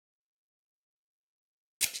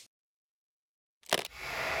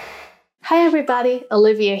Hi everybody,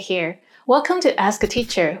 Olivia here. Welcome to Ask a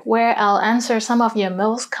Teacher, where I'll answer some of your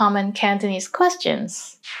most common Cantonese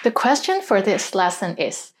questions. The question for this lesson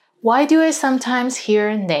is, why do I sometimes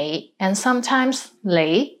hear nei and sometimes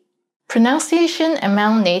lei? Pronunciation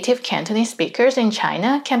among native Cantonese speakers in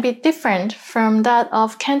China can be different from that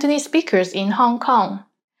of Cantonese speakers in Hong Kong.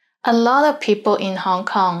 A lot of people in Hong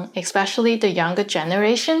Kong, especially the younger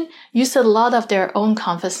generation, use a lot of their own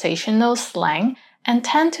conversational slang and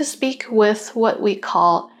tend to speak with what we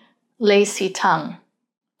call lei5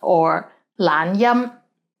 or lan yam.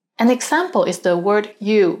 An example is the word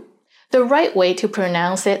you. The right way to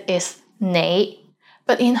pronounce it is nei,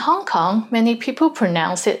 but in Hong Kong, many people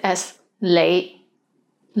pronounce it as lei.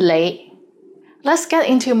 Let's get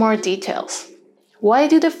into more details. Why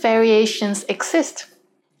do the variations exist?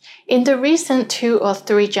 In the recent 2 or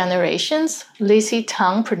 3 generations,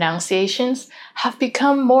 lei5 pronunciations have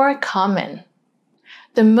become more common.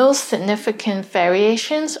 The most significant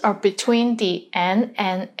variations are between the N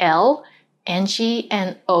and L, NG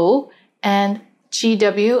and O, and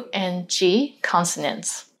GW and G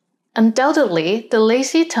consonants. Undoubtedly, the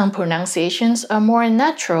lei5 pronunciations are more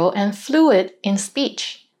natural and fluid in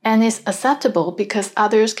speech, and is acceptable because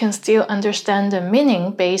others can still understand the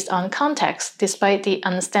meaning based on context despite the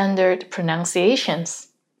unstandard pronunciations.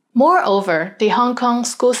 Moreover, the Hong Kong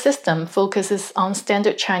school system focuses on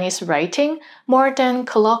standard Chinese writing more than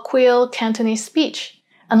colloquial Cantonese speech,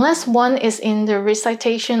 unless one is in the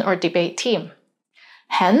recitation or debate team.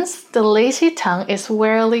 Hence, the lei5 is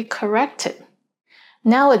rarely corrected.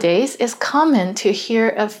 Nowadays, it's common to hear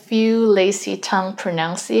a few lei5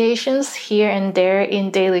 pronunciations here and there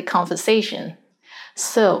in daily conversation.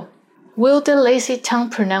 So, will the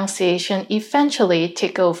lei5 pronunciation eventually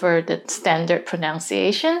take over the standard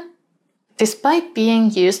pronunciation? Despite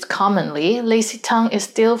being used commonly, lei5 is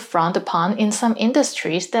still frowned upon in some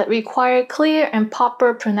industries that require clear and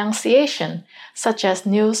proper pronunciation, such as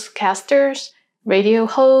newscasters, radio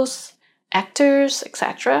hosts, actors,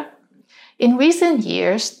 etc. In recent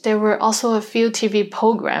years, there were also a few TV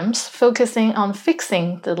programs focusing on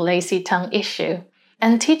fixing the lei5 issue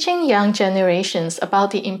and teaching young generations about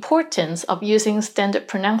the importance of using standard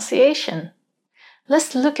pronunciation.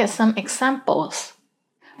 Let's look at some examples.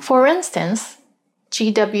 For instance,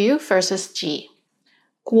 GW versus G.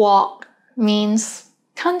 Guo means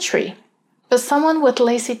country, but someone with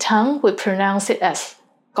lei5 would pronounce it as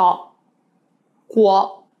go,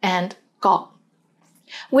 guo, and go,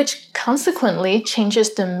 which consequently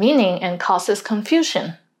changes the meaning and causes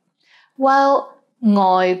confusion. While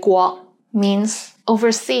ngoi guo means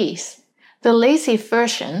overseas, the lei5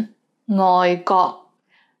 version, ngoi go,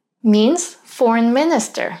 means foreign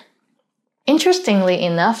minister. Interestingly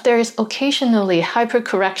enough, there is occasionally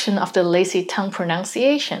hypercorrection of the lei5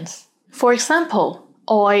 pronunciations. For example,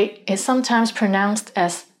 oi is sometimes pronounced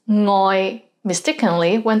as ngoi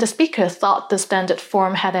mistakenly when the speaker thought the standard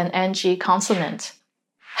form had an NG consonant.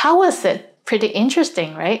 How was it? Pretty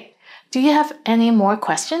interesting, right? Do you have any more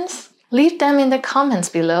questions? Leave them in the comments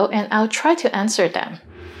below and I'll try to answer them.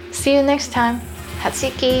 See you next time. 下次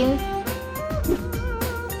見